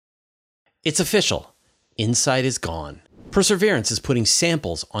It's official. InSight is gone. Perseverance is putting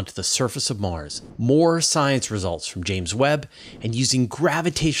samples onto the surface of Mars, more science results from James Webb, and using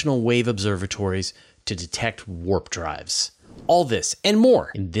gravitational wave observatories to detect warp drives. All this and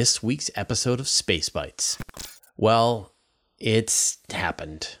more in this week's episode of Space Bites. Well, it's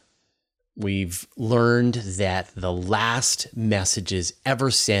happened. We've learned that the last messages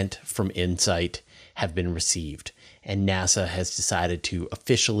ever sent from InSight have been received, and NASA has decided to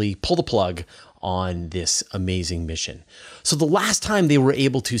officially pull the plug on this amazing mission. So the last time they were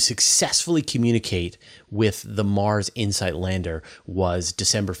able to successfully communicate with the Mars InSight lander was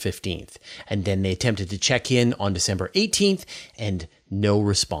December 15th. And then they attempted to check in on December 18th and no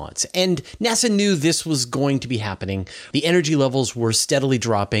response. And NASA knew this was going to be happening. The energy levels were steadily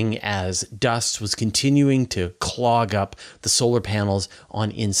dropping as dust was continuing to clog up the solar panels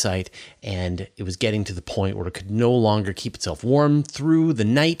on InSight, and it was getting to the point where it could no longer keep itself warm through the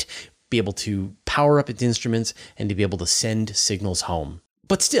night, be able to power up its instruments, and to be able to send signals home.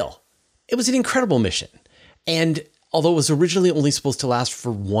 But still, it was an incredible mission. And although it was originally only supposed to last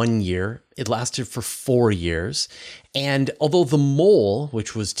for 1 year, it lasted for 4 years. And although the MOLE,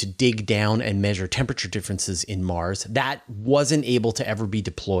 which was to dig down and measure temperature differences in Mars, that wasn't able to ever be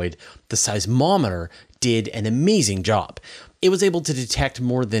deployed, the seismometer did an amazing job. It was able to detect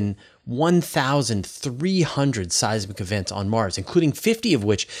more than 1,300 seismic events on Mars, including 50 of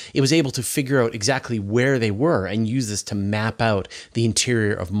which it was able to figure out exactly where they were and use this to map out the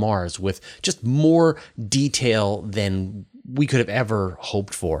interior of Mars with just more detail than we could have ever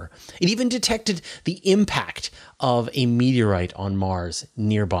hoped for. It even detected the impact of a meteorite on Mars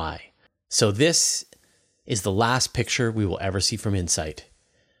nearby. So this is the last picture we will ever see from InSight.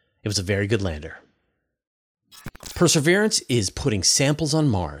 It was a very good lander. Perseverance is putting samples on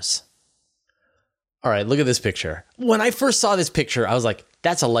Mars. All right, look at this picture. When I first saw this picture, I was like,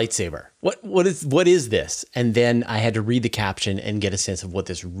 that's a lightsaber. What is this? And then I had to read the caption and get a sense of what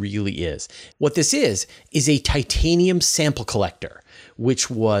this really is. What this is a titanium sample collector, which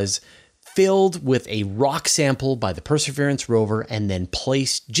was filled with a rock sample by the Perseverance rover and then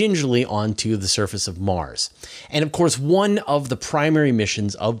placed gingerly onto the surface of Mars. And of course, one of the primary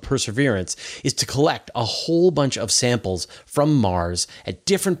missions of Perseverance is to collect a whole bunch of samples from Mars at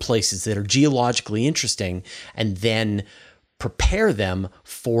different places that are geologically interesting and then prepare them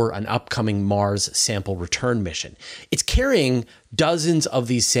for an upcoming Mars sample return mission. It's carrying dozens of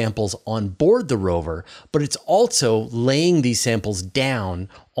these samples on board the rover, but it's also laying these samples down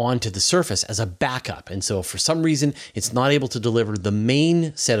onto the surface as a backup. And so if for some reason it's not able to deliver the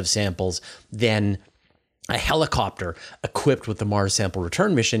main set of samples, then a helicopter equipped with the Mars sample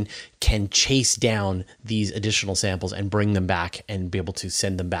return mission can chase down these additional samples and bring them back and be able to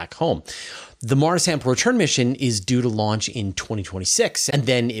send them back home. The Mars sample return mission is due to launch in 2026, and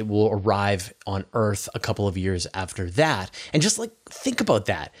then it will arrive on Earth a couple of years after that. And just think about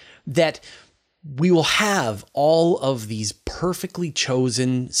that we will have all of these perfectly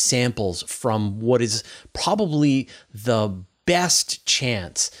chosen samples from what is probably the best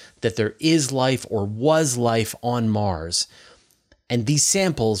chance that there is life or was life on Mars. And these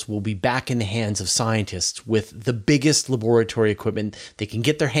samples will be back in the hands of scientists with the biggest laboratory equipment they can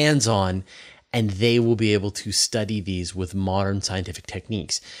get their hands on, and they will be able to study these with modern scientific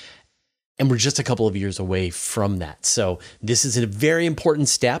techniques. And we're just a couple of years away from that. So this is a very important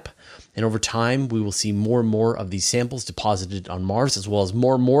step. And over time, we will see more and more of these samples deposited on Mars, as well as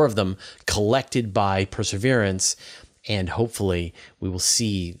more of them collected by Perseverance. And hopefully we will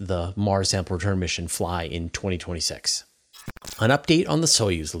see the Mars sample return mission fly in 2026. An update on the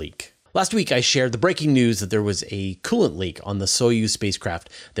Soyuz leak. Last week, I shared the breaking news that there was a coolant leak on the Soyuz spacecraft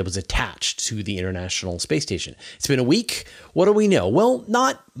that was attached to the International Space Station. It's been a week. What do we know? Well,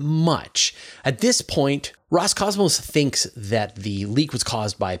 not much. At this point, Roscosmos thinks that the leak was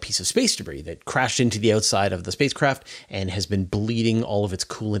caused by a piece of space debris that crashed into the outside of the spacecraft and has been bleeding all of its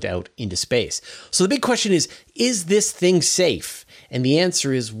coolant out into space. So the big question is this thing safe? And the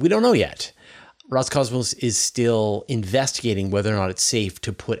answer is, we don't know yet. Roscosmos is still investigating whether or not it's safe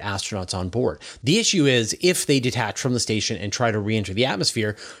to put astronauts on board. The issue is, if they detach from the station and try to re-enter the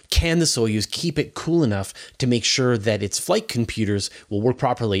atmosphere, can the Soyuz keep it cool enough to make sure that its flight computers will work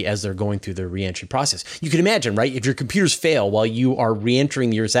properly as they're going through their re-entry process? You can imagine, right? If your computers fail while you are re-entering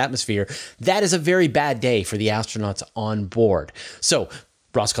the Earth's atmosphere, that is a very bad day for the astronauts on board. So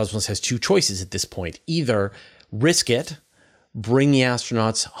Roscosmos has two choices at this point. Either risk it, bring the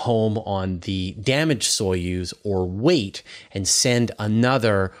astronauts home on the damaged Soyuz, or wait and send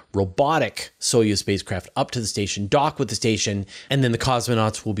another robotic Soyuz spacecraft up to the station, dock with the station, and then the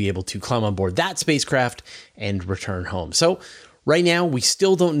cosmonauts will be able to climb on board that spacecraft and return home. So Right now, we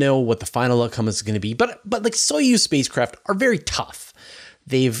still don't know what the final outcome is going to be, but like Soyuz spacecraft are very tough.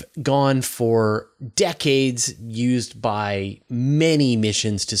 They've gone for decades, used by many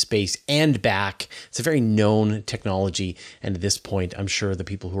missions to space and back. It's a very known technology. And at this point, I'm sure the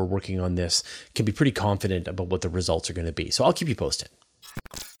people who are working on this can be pretty confident about what the results are going to be. So I'll keep you posted.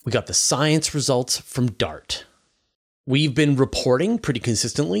 We got the science results from DART. We've been reporting pretty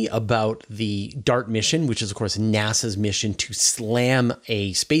consistently about the DART mission, which is, of course, NASA's mission to slam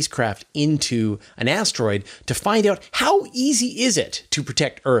a spacecraft into an asteroid to find out how easy is it to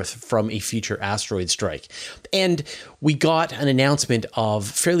protect Earth from a future asteroid strike. And we got an announcement of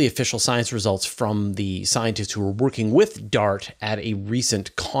fairly official science results from the scientists who were working with DART at a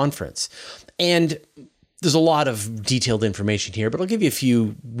recent conference. And there's a lot of detailed information here, but I'll give you a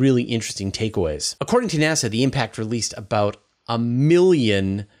few really interesting takeaways. According to NASA, the impact released about 1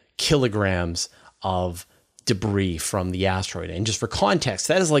 million kilograms of debris from the asteroid. And just for context,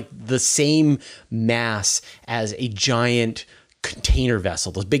 that is like the same mass as a giant container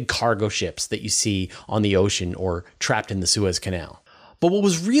vessel, those big cargo ships that you see on the ocean or trapped in the Suez Canal. But what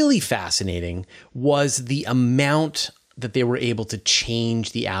was really fascinating was the amount that they were able to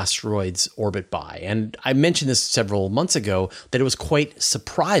change the asteroid's orbit by. And I mentioned this several months ago, that it was quite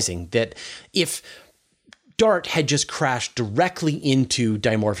surprising that if DART had just crashed directly into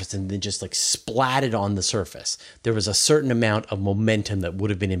Dimorphos and then just like splatted on the surface, there was a certain amount of momentum that would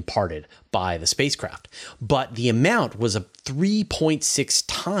have been imparted by the spacecraft. But the amount was a 3.6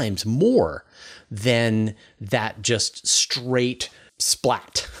 times more than that just straight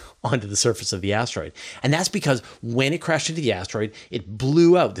splat onto the surface of the asteroid. And that's because when it crashed into the asteroid, it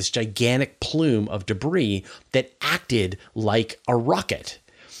blew out this gigantic plume of debris that acted like a rocket.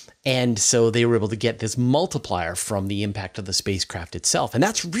 And so they were able to get this multiplier from the impact of the spacecraft itself. And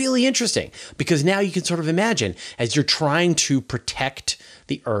that's really interesting because now you can sort of imagine as you're trying to protect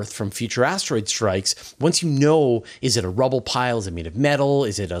the Earth from future asteroid strikes, once you know, is it a rubble pile? Is it made of metal?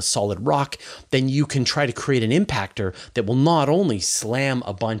 Is it a solid rock? Then you can try to create an impactor that will not only slam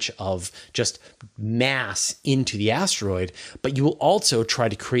a bunch of just mass into the asteroid, but you will also try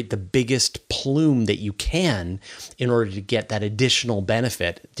to create the biggest plume that you can in order to get that additional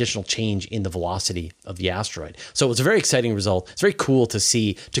benefit, additional change in the velocity of the asteroid. So it was a very exciting result. It's very cool to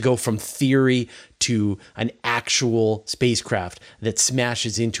see, to go from theory to an actual spacecraft that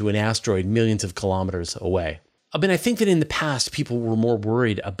smashes into an asteroid millions of kilometers away. I mean, I think that in the past, people were more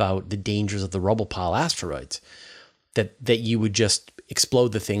worried about the dangers of the rubble pile asteroids, that you would just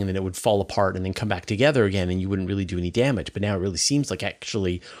explode the thing and then it would fall apart and then come back together again and you wouldn't really do any damage. But now it really seems like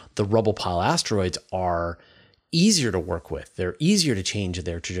actually the rubble pile asteroids are easier to work with. They're easier to change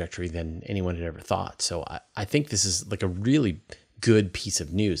their trajectory than anyone had ever thought. So I think this is like a really good piece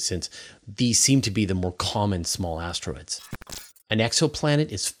of news since these seem to be the more common small asteroids. An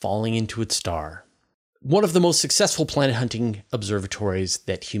exoplanet is falling into its star. One of the most successful planet hunting observatories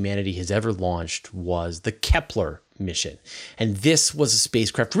that humanity has ever launched was the Kepler mission. And this was a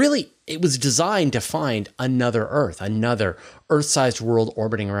spacecraft. Really, it was designed to find another Earth, another Earth-sized world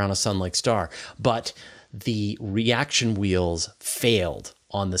orbiting around a sun-like star. But the reaction wheels failed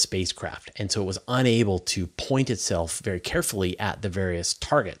on the spacecraft. And so it was unable to point itself very carefully at the various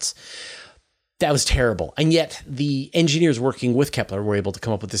targets. That was terrible. And yet the engineers working with Kepler were able to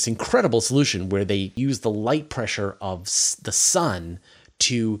come up with this incredible solution where they used the light pressure of the sun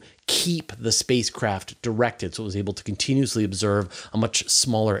to keep the spacecraft directed. So it was able to continuously observe a much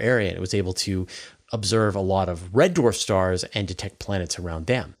smaller area. And it was able to observe a lot of red dwarf stars and detect planets around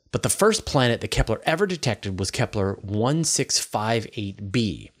them. But the first planet that Kepler ever detected was Kepler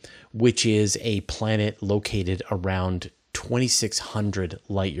 1658b, which is a planet located around 2,600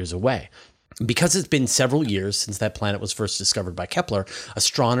 light years away. Because it's been several years since that planet was first discovered by Kepler,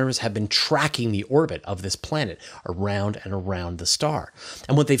 astronomers have been tracking the orbit of this planet around and around the star.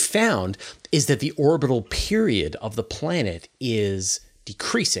 And what they've found is that the orbital period of the planet is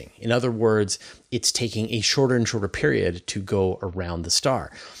decreasing. In other words, it's taking a shorter and shorter period to go around the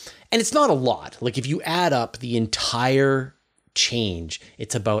star. And it's not a lot. Like if you add up the entire change,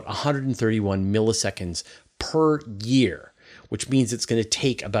 it's about 131 milliseconds per year, which means it's going to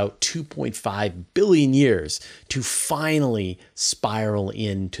take about 2.5 billion years to finally spiral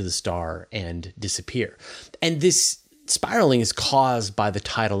into the star and disappear. And this spiraling is caused by the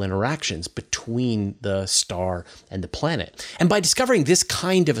tidal interactions between the star and the planet. And by discovering this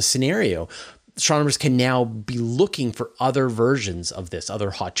kind of a scenario, astronomers can now be looking for other versions of this,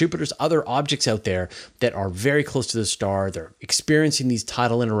 other hot Jupiters, other objects out there that are very close to the star. They're experiencing these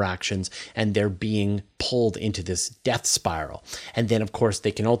tidal interactions and they're being pulled into this death spiral. And then, of course,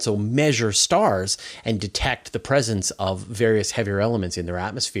 they can also measure stars and detect the presence of various heavier elements in their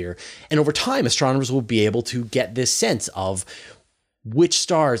atmosphere. And over time, astronomers will be able to get this sense of which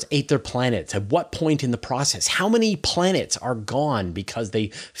stars ate their planets, at what point in the process, how many planets are gone because they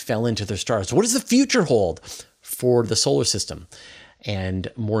fell into their stars. What does the future hold for the solar system?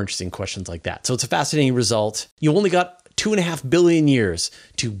 And more interesting questions like that. So it's a fascinating result. You only got 2.5 billion years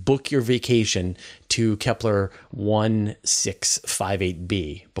to book your vacation to Kepler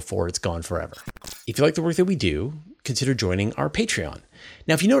 1658b before it's gone forever. If you like the work that we do, consider joining our Patreon.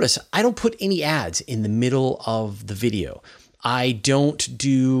 Now, if you notice, I don't put any ads in the middle of the video. I don't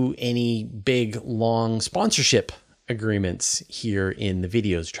do any big, long sponsorship agreements here in the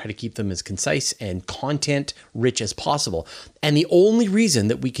videos. Try to keep them as concise and content rich as possible. And the only reason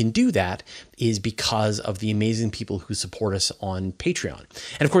that we can do that is because of the amazing people who support us on Patreon.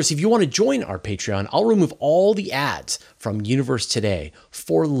 And of course, if you want to join our Patreon, I'll remove all the ads from Universe Today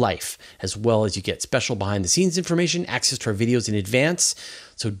for life, as well as you get special behind the scenes information, access to our videos in advance.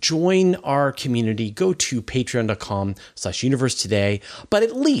 So join our community, go to patreon.com/universe today. But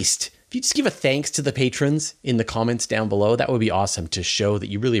at least if you just give a thanks to the patrons in the comments down below, that would be awesome to show that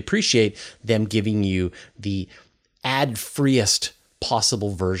you really appreciate them giving you the ad-freest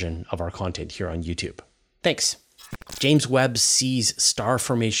possible version of our content here on YouTube. Thanks. James Webb sees star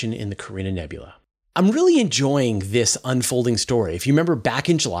formation in the Carina Nebula. I'm really enjoying this unfolding story. If you remember back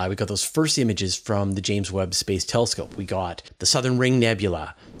in July, we got those first images from the James Webb Space Telescope. We got the Southern Ring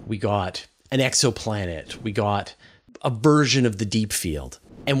Nebula. We got an exoplanet. We got a version of the deep field.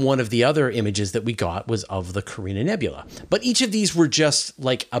 And one of the other images that we got was of the Carina Nebula. But each of these were just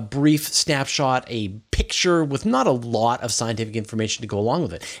like a brief snapshot, a picture with not a lot of scientific information to go along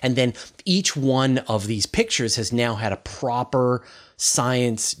with it. And then each one of these pictures has now had a proper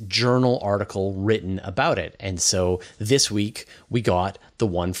science journal article written about it. And so this week we got the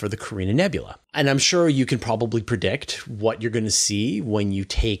one for the Carina Nebula. And I'm sure you can probably predict what you're going to see when you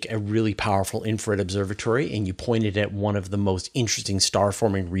take a really powerful infrared observatory and you point it at one of the most interesting star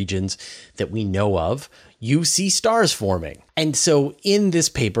forming regions that we know of. You see stars forming. And so in this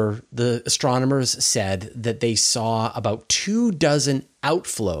paper, the astronomers said that they saw about 24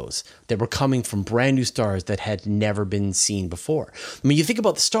 outflows that were coming from brand new stars that had never been seen before. I mean, you think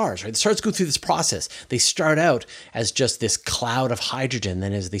about the stars, right? The stars go through this process. They start out as just this cloud of hydrogen.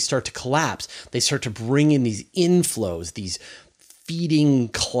 Then as they start to collapse, they start to bring in these inflows, these feeding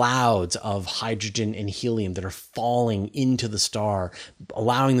clouds of hydrogen and helium that are falling into the star,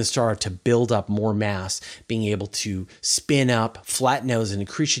 allowing the star to build up more mass, being able to spin up, flatten out as an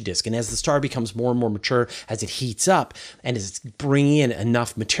accretion disk. And as the star becomes more and more mature, as it heats up and as it's bringing in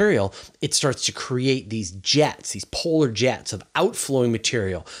enough material, it starts to create these jets, these polar jets of outflowing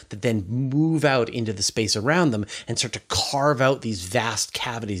material that then move out into the space around them and start to carve out these vast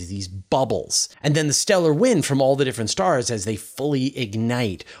cavities, these bubbles. And then the stellar wind from all the different stars, as they fully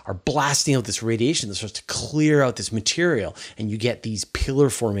ignite, are blasting out this radiation that starts to clear out this material, and you get these pillar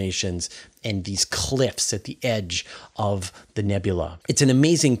formations and these cliffs at the edge of the nebula. It's an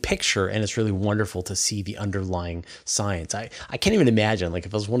amazing picture, and it's really wonderful to see the underlying science. I can't even imagine, like,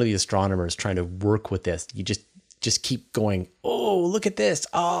 if I was one of the astronomers trying to work with this, you just keep going, oh, look at this,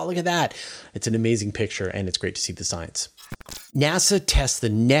 oh, look at that. It's an amazing picture, and it's great to see the science. NASA tests the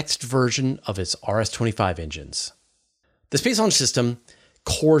next version of its RS-25 engines. The Space Launch System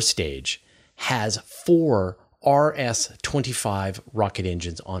core stage has 4 RS-25 rocket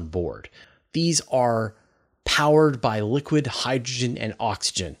engines on board. These are powered by liquid hydrogen and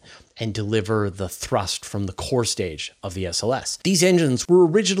oxygen and deliver the thrust from the core stage of the SLS. These engines were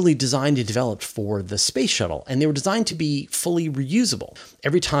originally designed and developed for the space shuttle, and they were designed to be fully reusable.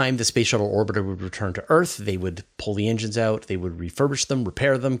 Every time the space shuttle orbiter would return to Earth, they would pull the engines out, they would refurbish them,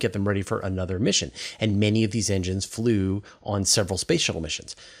 repair them, get them ready for another mission. And many of these engines flew on several space shuttle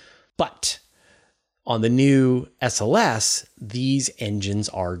missions. But on the new SLS, these engines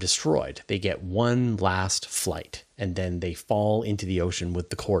are destroyed. They get one last flight, and then they fall into the ocean with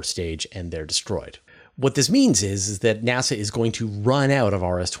the core stage, and they're destroyed. What this means is that NASA is going to run out of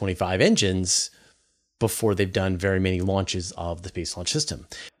RS-25 engines before they've done very many launches of the Space Launch System.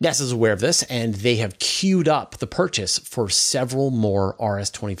 NASA is aware of this, and they have queued up the purchase for several more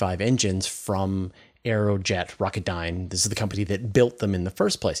RS-25 engines from Aerojet Rocketdyne. This is the company that built them in the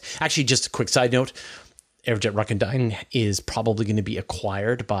first place. Actually, just a quick side note, Aerojet Rocketdyne is probably going to be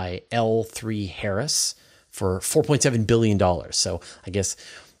acquired by L3 Harris for $4.7 billion. So I guess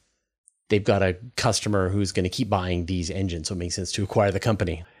they've got a customer who's going to keep buying these engines, so it makes sense to acquire the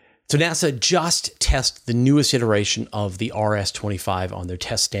company. So NASA just tested the newest iteration of the RS-25 on their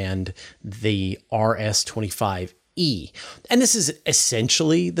test stand, the RS-25E. And this is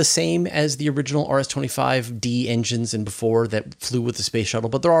essentially the same as the original RS-25D engines and before that flew with the space shuttle,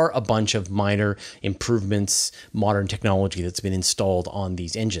 but there are a bunch of minor improvements, modern technology that's been installed on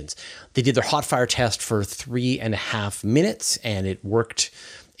these engines. They did their hot fire test for 3.5 minutes, and it worked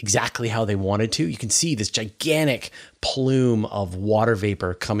exactly how they wanted to. You can see this gigantic plume of water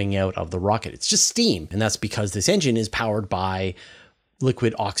vapor coming out of the rocket. It's just steam, and that's because this engine is powered by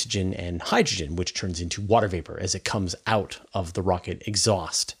liquid oxygen and hydrogen, which turns into water vapor as it comes out of the rocket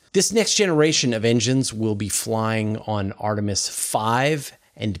exhaust. This next generation of engines will be flying on Artemis 5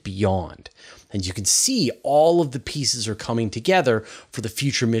 and beyond. And you can see all of the pieces are coming together for the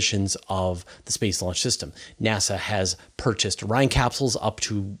future missions of the Space Launch System. NASA has purchased Orion capsules up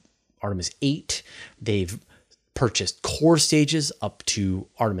to Artemis 8. They've purchased core stages up to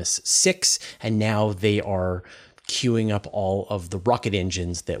Artemis 6. And now they are queuing up all of the rocket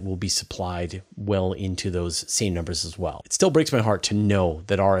engines that will be supplied well into those same numbers as well. It still breaks my heart to know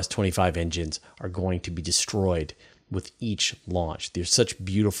that RS-25 engines are going to be destroyed with each launch. They're such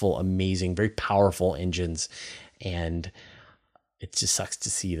beautiful, amazing, very powerful engines, and it just sucks to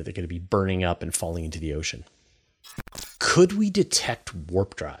see that they're going to be burning up and falling into the ocean. Could we detect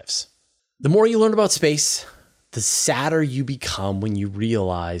warp drives? The more you learn about space, the sadder you become when you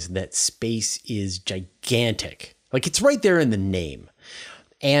realize that space is gigantic. Like, it's right there in the name.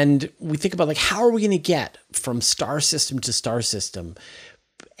 And we think about, like, how are we going to get from star system to star system?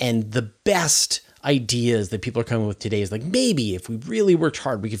 And the best ideas that people are coming with today is like, maybe if we really worked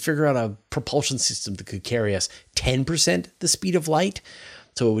hard, we could figure out a propulsion system that could carry us 10% the speed of light.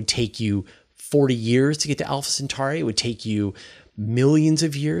 So it would take you 40 years to get to Alpha Centauri. It would take you millions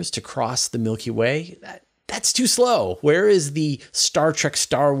of years to cross the Milky Way. That's too slow. Where is the Star Trek,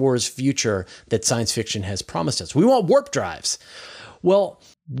 Star Wars future that science fiction has promised us? We want warp drives. Well,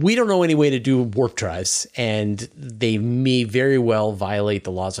 we don't know any way to do warp drives, and they may very well violate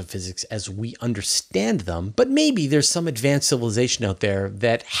the laws of physics as we understand them, but maybe there's some advanced civilization out there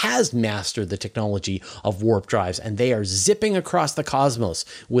that has mastered the technology of warp drives, and they are zipping across the cosmos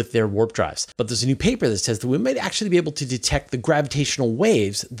with their warp drives. But there's a new paper that says that we might actually be able to detect the gravitational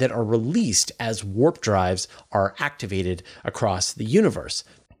waves that are released as warp drives are activated across the universe.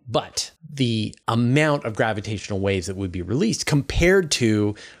 But the amount of gravitational waves that would be released compared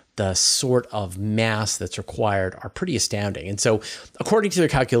to the sort of mass that's required are pretty astounding. And so, according to their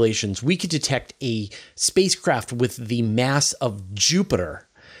calculations, we could detect a spacecraft with the mass of Jupiter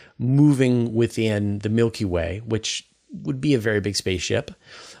moving within the Milky Way, which would be a very big spaceship.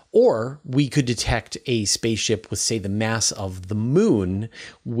 Or we could detect a spaceship with, say, the mass of the moon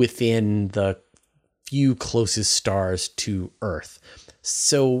within the few closest stars to Earth.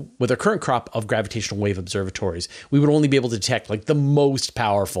 So with our current crop of gravitational wave observatories, we would only be able to detect like the most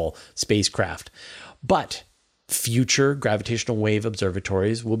powerful spacecraft. But future gravitational wave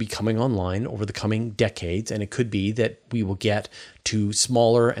observatories will be coming online over the coming decades, and it could be that we will get to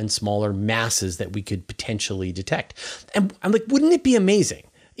smaller and smaller masses that we could potentially detect. And I'm like, wouldn't it be amazing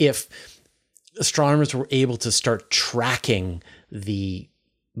if astronomers were able to start tracking the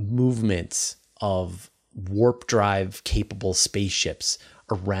movements of warp drive capable spaceships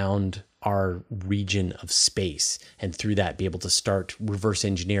around our region of space, and through that be able to start reverse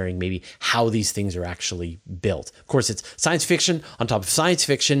engineering maybe how these things are actually built. Of course, it's science fiction on top of science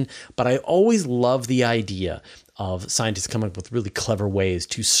fiction, but I always love the idea of scientists coming up with really clever ways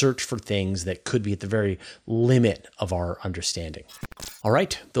to search for things that could be at the very limit of our understanding. All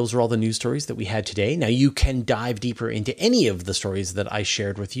right, those are all the news stories that we had today. Now you can dive deeper into any of the stories that I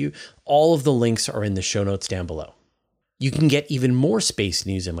shared with you. All of the links are in the show notes down below. You can get even more space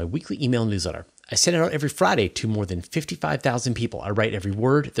news in my weekly email newsletter. I send it out every Friday to more than 55,000 people. I write every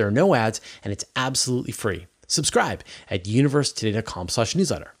word, there are no ads, and it's absolutely free. Subscribe at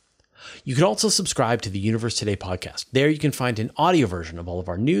universetoday.com/newsletter. You can also subscribe to the Universe Today podcast. There you can find an audio version of all of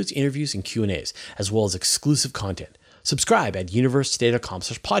our news, interviews, and Q&As, as well as exclusive content. Subscribe at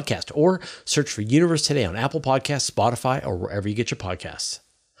universetoday.com/podcast or search for Universe Today on Apple Podcasts, Spotify, or wherever you get your podcasts.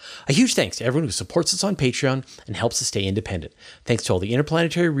 A huge thanks to everyone who supports us on Patreon and helps us stay independent. Thanks to all the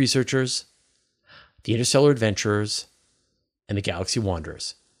interplanetary researchers, the interstellar adventurers, and the galaxy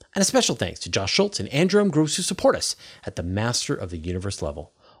wanderers. And a special thanks to Josh Schultz and Andrew M. Gross who support us at the Master of the Universe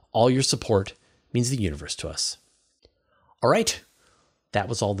level. All your support means the universe to us. All right, that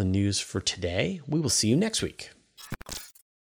was all the news for today. We will see you next week.